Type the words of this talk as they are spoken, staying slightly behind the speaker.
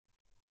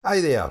Hi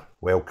there,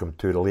 welcome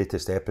to the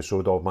latest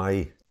episode of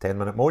my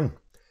 10-minute moan. And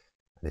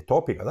the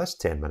topic of this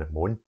 10-minute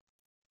moan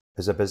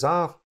is a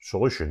bizarre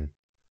solution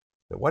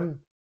that one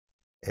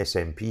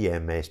SNP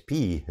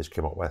MSP has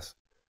come up with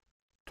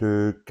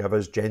to give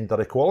us gender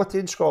equality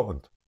in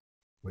Scotland,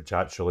 which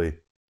actually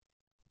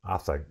I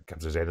think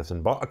gives us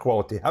anything but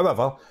equality.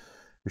 However,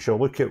 we shall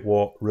look at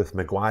what Ruth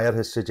Maguire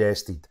has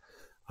suggested.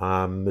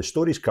 The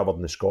story's covered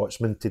in the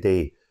Scotsman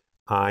today,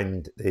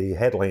 and the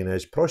headline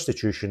is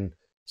Prostitution.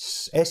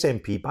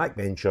 SNP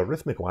Backbencher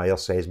Ruth Maguire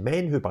says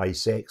men who buy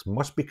sex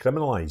must be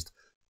criminalised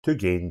to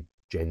gain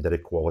gender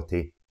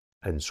equality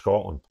in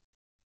Scotland.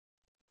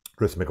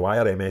 Ruth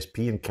Maguire,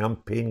 MSP and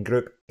campaign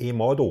group A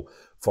Model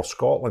for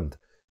Scotland,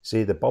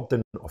 say the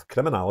burden of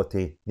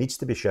criminality needs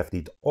to be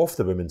shifted off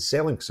the women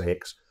selling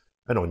sex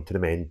and onto the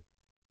men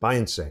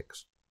buying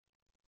sex.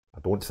 I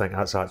don't think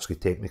that's actually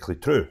technically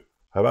true.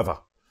 However,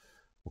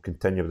 we'll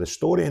continue with the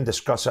story and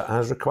discuss it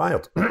as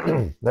required.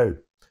 Now,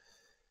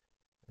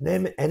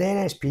 an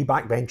NSP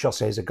backbencher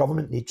says the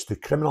government needs to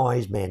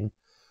criminalise men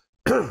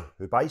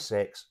who buy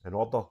sex in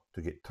order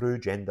to get true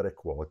gender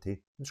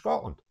equality in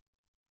Scotland.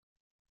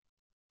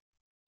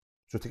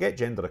 So to get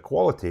gender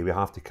equality, we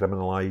have to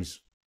criminalise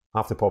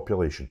half the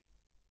population.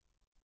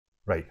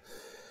 Right.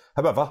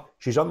 However,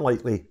 she is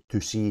likely to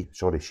see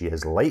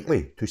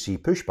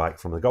pushback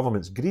from the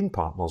government's Green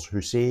partners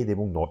who say they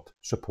will not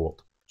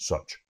support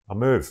such a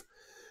move.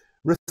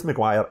 Ruth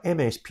Maguire,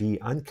 MSP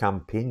and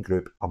campaign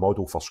group A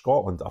Model for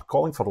Scotland are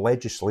calling for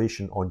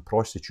legislation on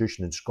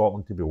prostitution in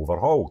Scotland to be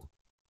overhauled,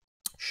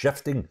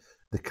 shifting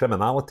the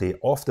criminality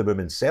off the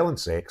women selling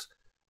sex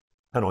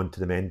and onto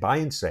the men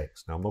buying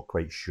sex. Now, I'm not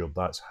quite sure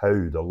that's how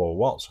the law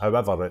works.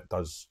 However, it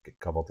does get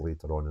covered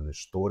later on in the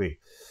story.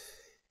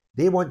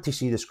 They want to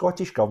see the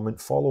Scottish Government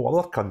follow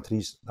other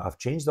countries that have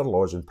changed their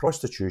laws on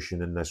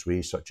prostitution in this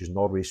way, such as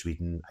Norway,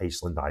 Sweden,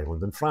 Iceland,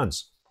 Ireland and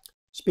France.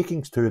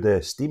 Speaking to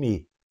the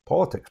Steamy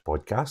Politics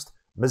podcast,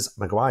 Ms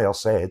Maguire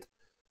said,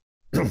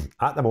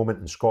 at the moment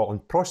in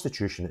Scotland,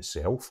 prostitution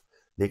itself,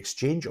 the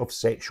exchange of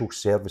sexual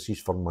services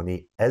for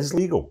money, is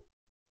legal.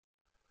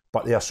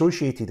 But the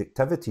associated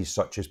activities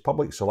such as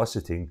public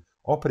soliciting,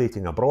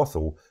 operating a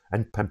brothel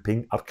and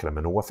pimping are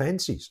criminal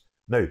offences.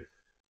 Now,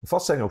 the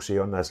first thing I'll say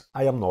on this,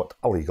 I am not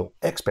a legal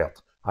expert.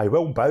 I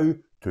will bow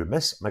to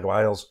Ms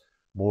Maguire's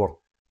more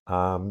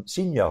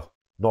senior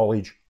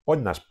knowledge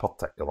on this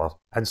particular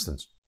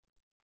instance.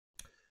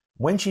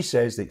 When she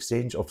says the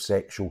exchange of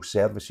sexual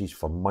services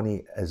for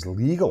money is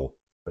legal,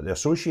 but the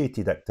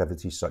associated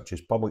activities such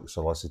as public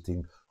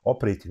soliciting,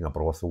 operating a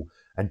brothel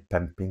and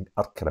pimping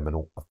are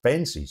criminal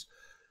offences,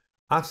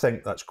 I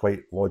think that's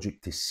quite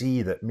logic to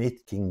see that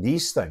making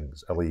these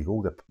things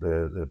illegal,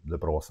 the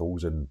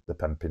brothels and the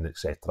pimping,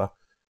 etc.,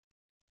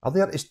 are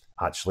there to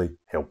actually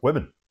help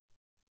women.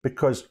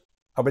 Because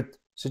I would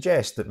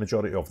suggest that the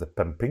majority of the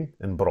pimping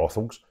and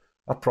brothels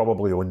are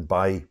probably owned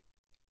by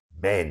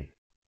men.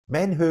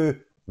 Men who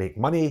make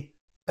money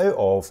out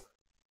of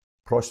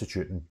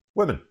prostituting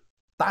women.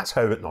 That's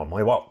how it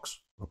normally works,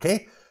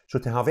 okay? So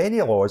to have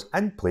any laws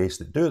in place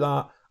that do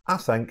that, I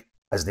think,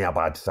 isn't a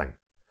bad thing.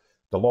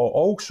 The law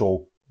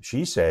also,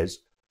 she says,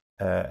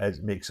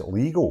 it makes it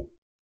legal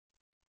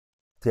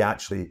to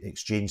actually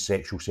exchange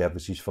sexual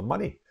services for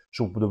money.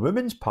 So the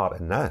woman's part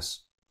in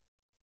this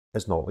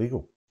is not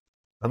legal.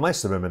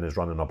 Unless the woman is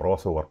running a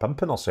brothel or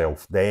pimping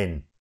herself,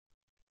 then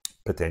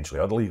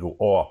potentially illegal.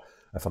 Or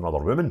if another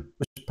woman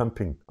was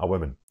pimping a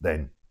woman,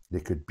 then they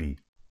could be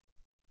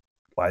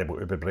liable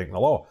to be breaking the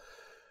law.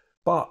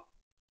 But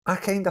I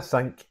kind of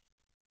think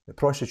that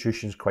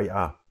prostitution is quite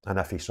an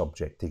iffy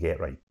subject to get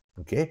right.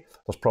 Okay,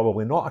 there's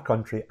probably not a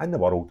country in the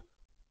world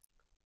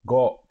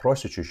got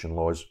prostitution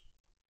laws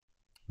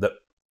that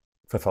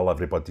fulfil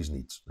everybody's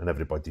needs and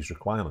everybody's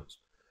requirements.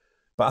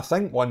 But I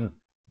think one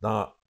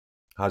that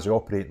has the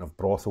operating of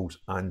brothels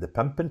and the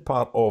pimping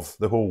part of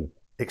the whole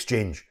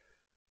exchange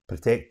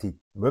protected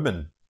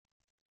women,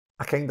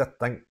 I kind of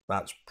think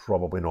that's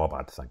probably not a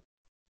bad thing.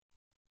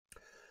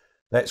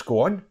 Let's go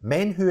on.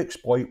 Men who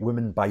exploit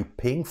women by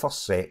paying for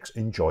sex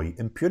enjoy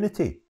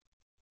impunity.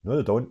 No,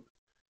 they don't.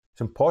 It's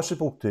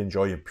impossible to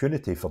enjoy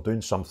impunity for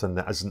doing something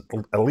that isn't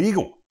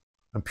illegal.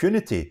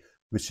 Impunity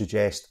would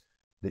suggest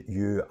that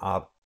you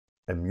are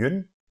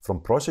immune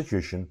from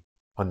prosecution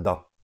under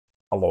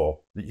a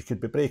law that you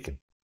could be breaking.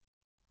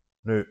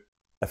 Now,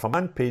 if a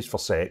man pays for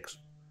sex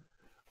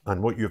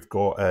and what you've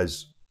got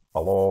is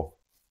a law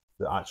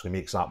that actually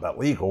makes that bit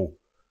legal,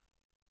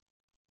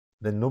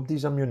 then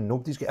nobody's immune,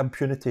 nobody's got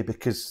impunity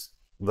because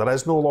there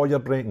is no law you're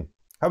breaking.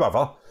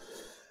 However,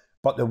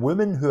 but the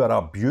women who are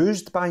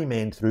abused by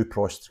men through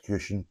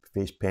prostitution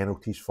face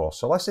penalties for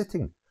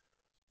soliciting.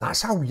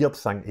 That's a weird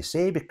thing to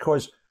say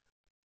because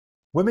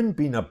women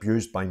being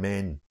abused by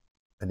men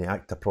in the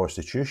act of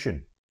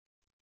prostitution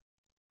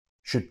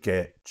should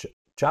get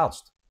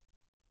charged.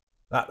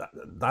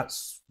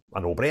 That's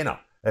a no-brainer.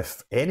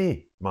 If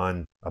any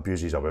man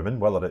abuses a woman,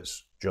 whether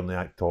it's during the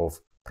act of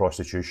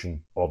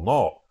prostitution or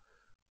not,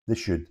 they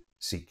should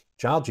seek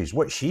charges.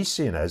 What she's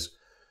saying is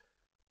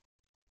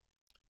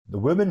The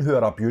women who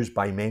are abused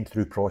by men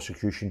through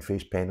prostitution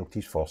face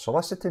penalties for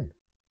soliciting.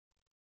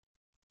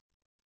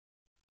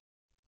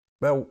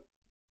 Well,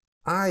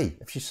 aye,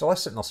 if she's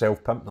soliciting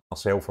herself, pimping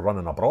herself for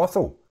running a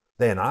brothel,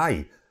 then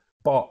aye.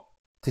 But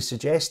to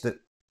suggest that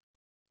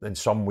in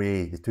some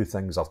way the two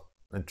things are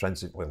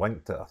intrinsically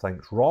linked, I think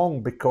is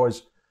wrong,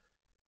 because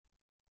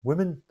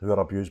women who are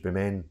abused by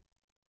men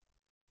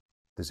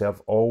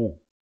deserve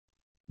all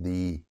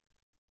the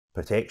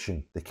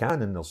protection they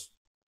can, and there's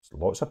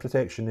lots of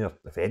protection there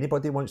if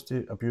anybody wants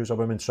to abuse a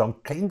woman. So I'm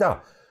kind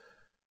of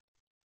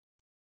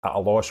at a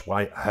loss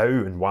how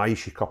and why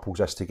she couples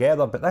this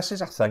together, but this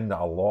is a thing that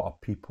a lot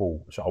of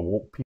people, sort of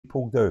woke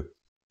people, do,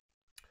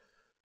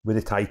 where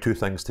they tie two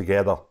things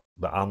together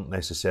that aren't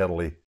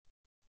necessarily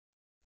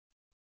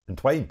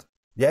entwined.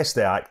 Yes,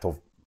 the act of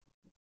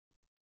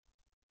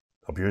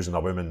abusing a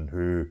woman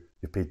who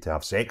you paid to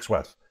have sex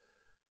with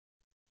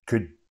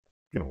could,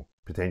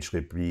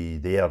 potentially be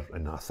there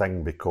in a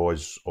thing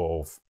because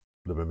of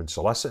the woman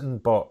soliciting,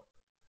 but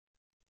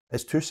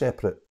it's two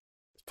separate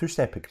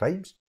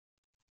crimes.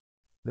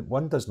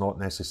 One does not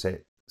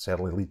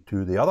necessarily lead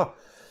to the other.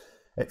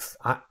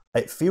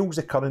 It feels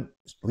the current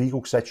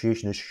legal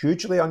situation is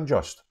hugely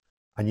unjust,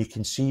 and you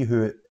can see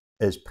who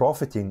is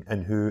profiting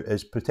and who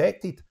is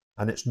protected,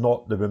 and it's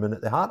not the woman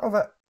at the heart of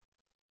it.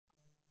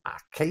 I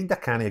kind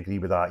of can't agree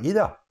with that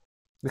either.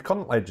 The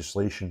current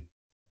legislation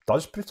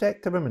does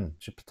protect the women.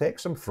 She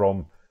protects them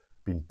from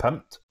being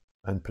pimped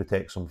and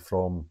protects them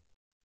from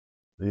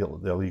the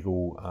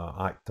illegal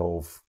act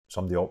of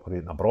somebody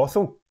operating a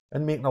brothel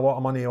and making a lot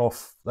of money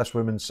off this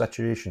woman's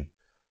situation.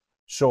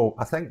 So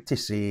I think to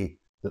say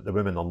that the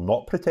women are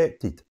not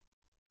protected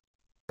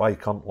by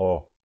current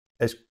law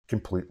is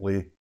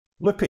completely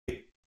loopy.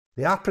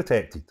 They are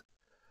protected.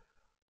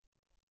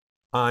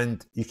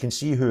 And you can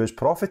see who is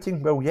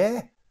profiting. Well,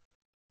 yeah,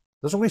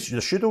 there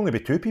should only be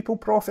two people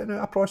profiting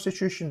out of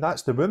prostitution.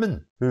 That's the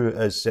woman who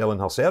is selling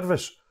her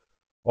service,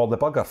 or the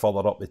bugger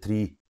further up the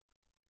tree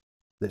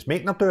that's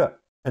making her do it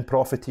and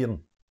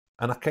profiteering.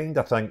 And I kind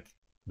of think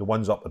the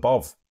ones up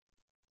above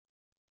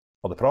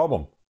are the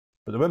problem.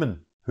 But the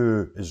woman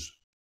who is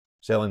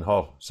selling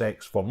her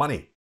sex for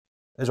money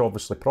is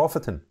obviously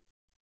profiting.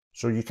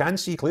 So you can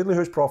see clearly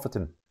who's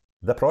profiting.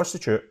 The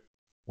prostitute,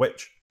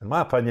 which, in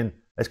my opinion,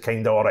 is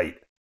kind of alright.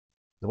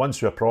 The ones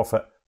who are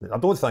profit, I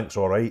don't think it's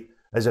alright,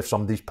 is if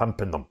somebody's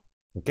pimping them.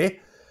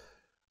 Okay?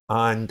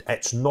 And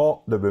it's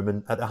not the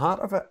woman at the heart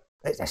of it.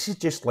 This is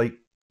just like,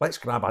 let's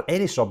grab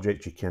any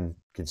subject you can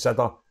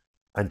consider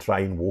and try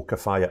and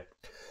wokeify it.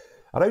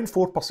 Around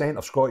 4%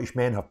 of Scottish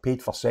men have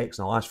paid for sex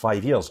in the last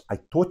 5 years. I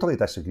totally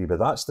disagree with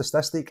that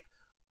statistic.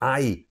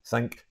 I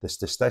think the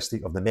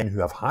statistic of the men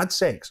who have had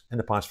sex in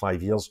the past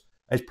 5 years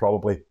is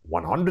probably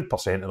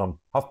 100% of them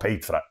have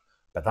paid for it.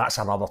 But that's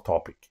another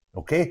topic,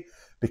 okay?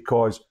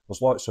 Because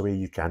there's lots of ways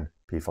you can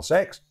pay for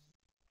sex,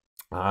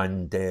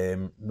 and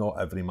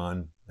not every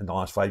man in the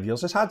last 5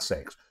 years has had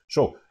sex.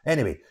 So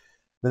anyway,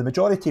 the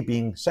majority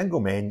being single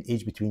men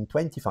aged between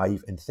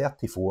 25 and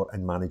 34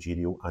 in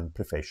managerial and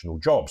professional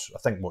jobs. I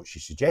think what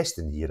she's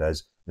suggesting here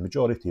is the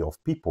majority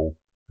of people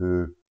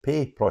who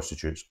pay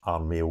prostitutes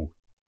are male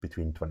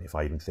between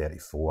 25 and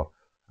 34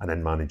 and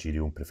in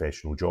managerial and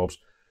professional jobs.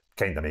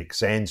 Kind of makes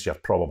sense. You're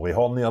probably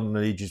hornier in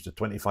the ages of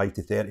 25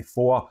 to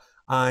 34,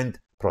 and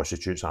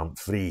prostitutes aren't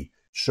free.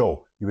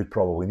 So you would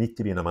probably need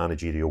to be in a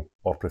managerial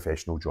or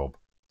professional job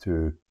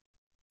to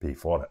pay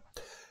for it.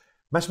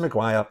 Miss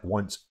Maguire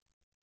wants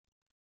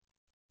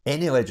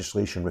any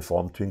legislation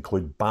reform to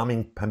include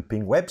banning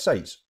pimping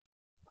websites.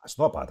 That's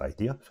not a bad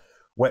idea,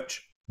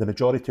 which the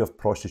majority of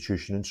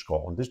prostitution in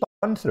Scotland is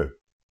done through.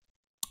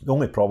 The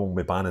only problem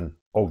with banning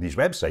all these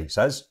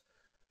websites is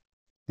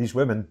these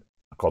women,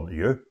 according to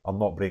you, are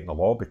not breaking the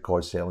law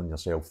because selling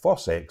yourself for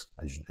sex,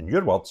 in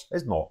your words,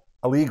 is not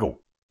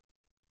illegal.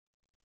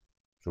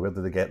 So where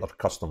do they get their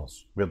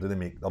customers? Where do they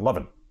make their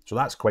living? So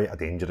that's quite a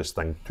dangerous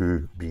thing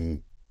to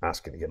be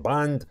asking to get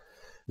banned.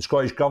 The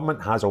Scottish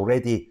Government has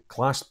already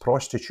classed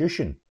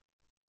prostitution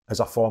as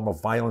a form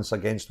of violence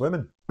against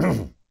women.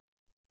 That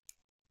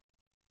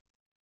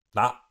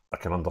I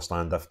can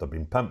understand if they're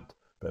being pimped.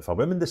 But if a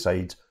woman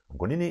decides, I'm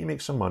going to need to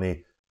make some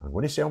money, I'm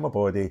going to sell my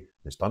body,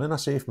 it's done in a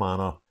safe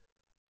manner,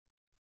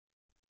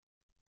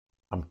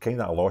 I'm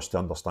kind of at a loss to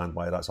understand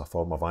why that's a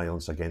form of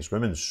violence against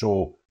women.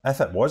 So if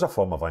it was a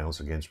form of violence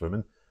against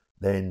women,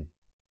 then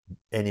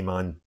any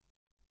man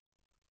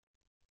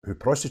who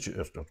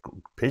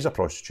pays a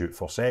prostitute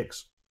for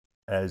sex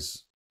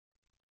is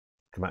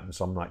committing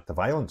some act of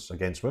violence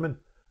against women.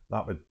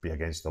 That would be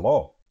against the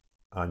law.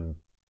 And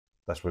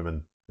this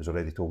woman has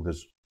already told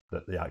us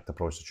that the act of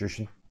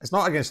prostitution is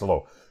not against the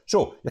law.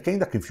 So you're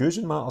kind of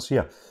confusing matters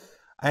here.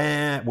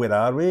 Where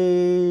are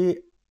we?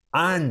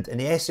 And in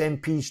the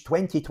SNP's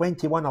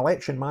 2021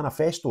 election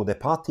manifesto, the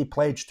party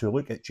pledged to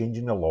look at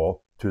changing the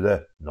law to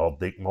the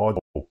Nordic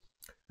model.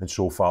 And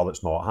so far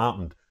that's not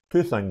happened.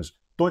 Two things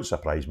don't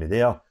surprise me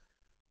there.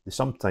 They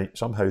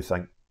somehow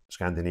think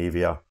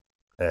Scandinavia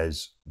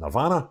is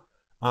nirvana,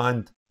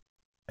 and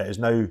it is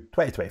now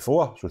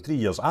 2024, so 3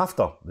 years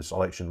after this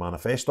election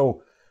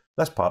manifesto.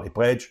 This party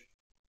pledge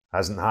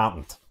Hasn't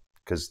happened,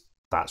 because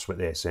that's what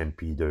the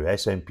SNP do.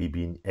 SNP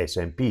being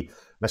SNP.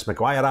 Miss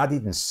Maguire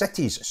added, in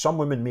cities, some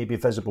women may be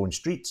visible in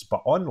streets,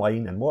 but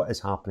online and what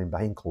is happening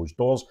behind closed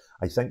doors,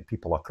 I think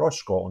people across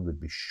Scotland would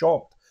be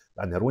shocked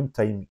that in their own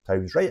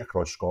towns right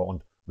across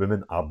Scotland,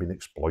 women are being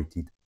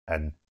exploited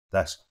in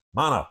this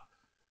manner.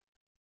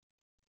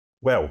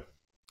 Well,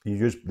 you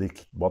use the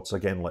words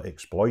again like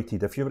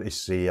exploited. If you were to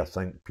say, I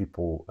think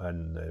people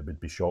would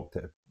be shocked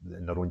that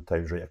in their own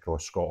towns right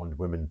across Scotland,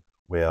 women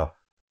were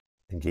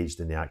engaged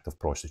in the act of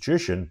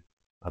prostitution,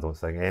 I don't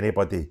think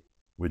anybody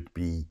would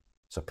be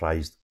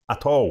surprised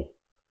at all.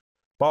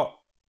 But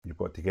you've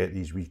got to get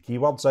these wee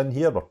keywords in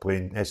here. We're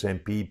playing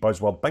SNP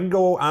buzzword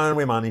bingo, and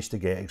we managed to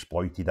get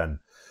exploited in.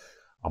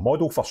 A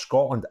model for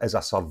Scotland is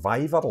a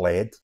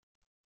survivor-led,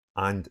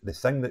 and the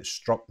thing that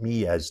struck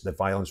me is the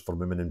violence for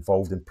women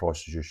involved in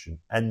prostitution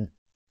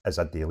is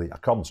a daily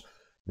occurrence.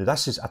 Now,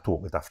 this is a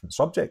totally different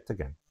subject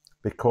again,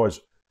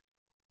 because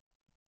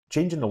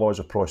changing the laws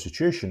of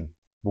prostitution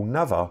will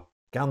never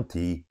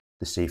guarantee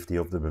the safety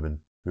of the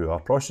women who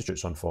are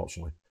prostitutes,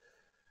 unfortunately.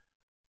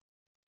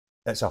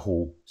 It's a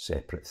whole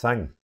separate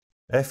thing.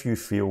 If you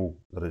feel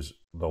the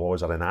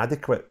laws are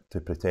inadequate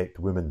to protect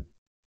women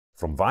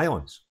from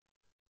violence,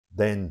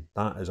 then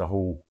that is a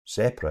whole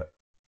separate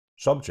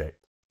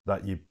subject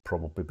that you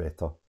probably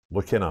better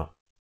looking at.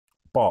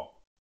 But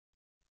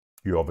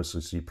you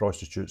obviously see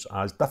prostitutes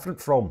as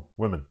different from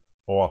women,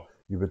 or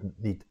you wouldn't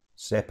need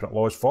separate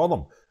laws for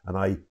them. And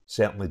I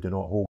certainly do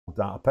not hold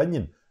that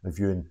opinion of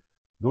viewing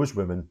those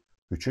women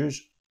who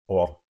choose,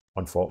 or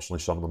unfortunately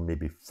some of them may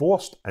be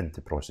forced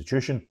into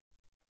prostitution,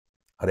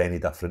 are any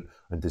different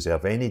and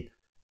deserve any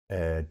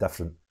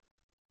different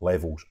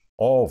levels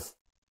of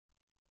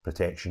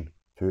protection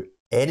to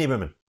any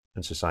women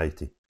in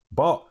society.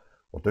 But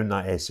we're doing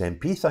that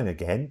SNP thing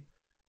again,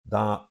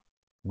 that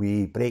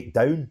we break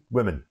down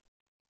women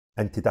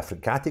into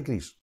different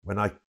categories, when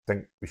I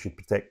think we should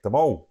protect them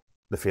all,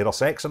 the fairer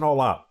sex and all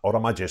that. Or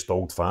am I just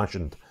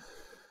old-fashioned?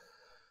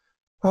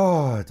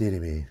 Oh, dearie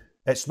me.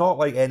 It's not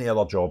like any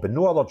other job. In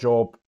no other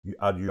job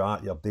are you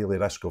at your daily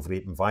risk of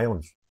rape and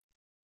violence.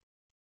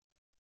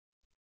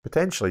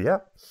 Potentially, yeah.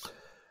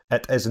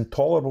 It is an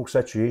intolerable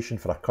situation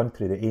for a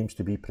country that aims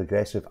to be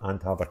progressive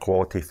and have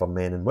equality for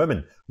men and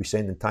women. We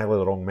send entirely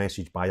the wrong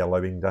message by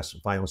allowing this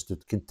violence to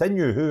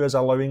continue. Who is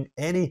allowing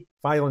any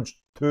violence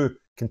to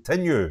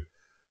continue?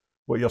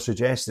 What you're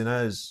suggesting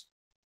is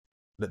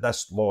that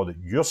this law that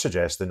you're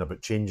suggesting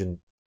about changing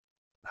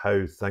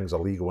how things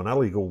are legal and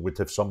illegal would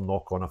have some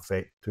knock-on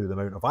effect to the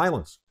amount of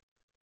violence.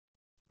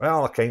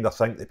 Well, I kind of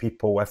think that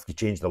people, if you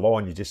change the law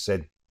and you just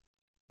said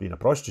being a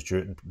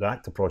prostitute and the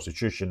act of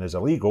prostitution is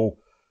illegal,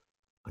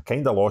 I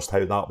kind of lost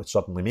how that would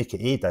suddenly make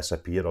it A,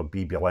 disappear, or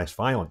B, be less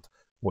violent.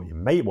 What you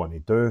might want to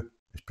do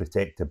is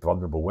protect the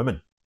vulnerable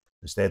women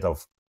instead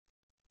of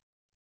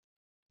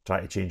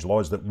trying to change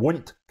laws that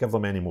won't give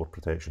them any more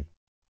protection.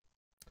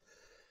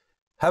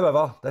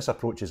 However, this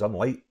approach is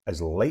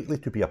likely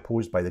to be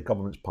opposed by the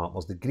government's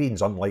partners, the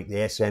Greens. Unlike the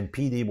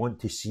SNP, they want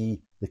to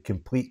see the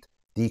complete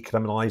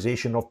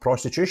decriminalisation of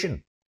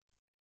prostitution.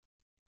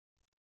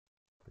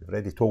 They've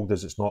already told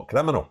us it's not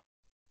criminal.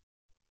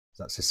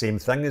 That's the same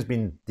thing as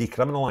being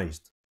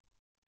decriminalised.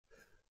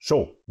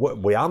 So, what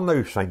we are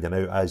now finding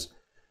out is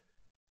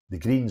the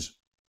Greens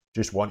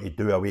just want to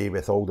do away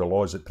with all the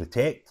laws that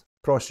protect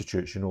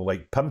prostitutes, you know,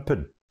 like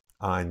pimping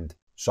and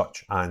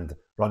such, and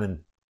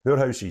running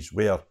whorehouses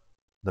where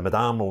the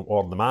madame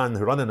or the man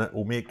who running it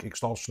will make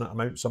extortionate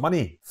amounts of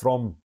money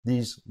from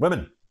these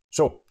women.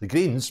 So, the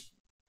Greens,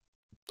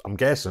 I'm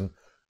guessing,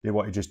 they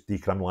want to just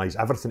decriminalise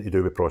everything to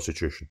do with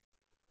prostitution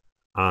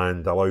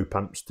and allow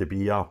pimps to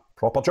be a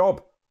proper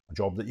job. A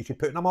job that you could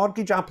put in a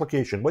mortgage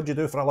application. What do you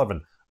do for a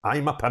living?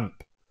 I'm a pimp.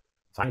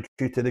 Thank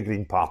you to the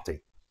Green Party.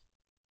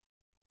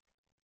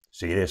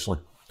 Seriously.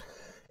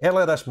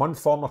 Earlier this month,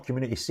 former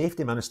Community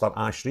Safety Minister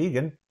Ash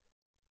Regan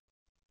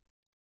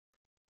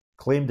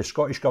claimed the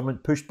Scottish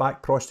Government pushed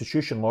back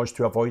prostitution laws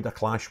to avoid a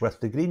clash with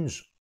the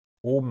Greens.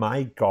 Oh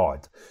my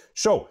God.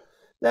 So,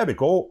 there we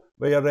go.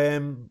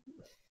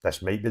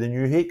 This might be the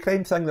new hate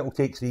crime thing that will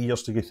take 3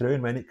 years to go through,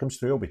 and when it comes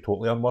through it'll be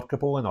totally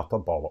unworkable and utter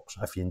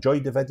bollocks. If you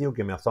enjoyed the video,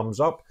 give me a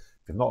thumbs up.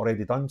 If you've not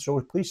already done so,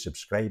 please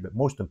subscribe. But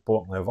most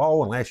importantly of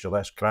all, unless you're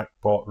this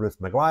crackpot Ruth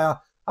Maguire,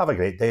 have a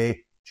great day.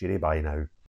 Cheery bye now.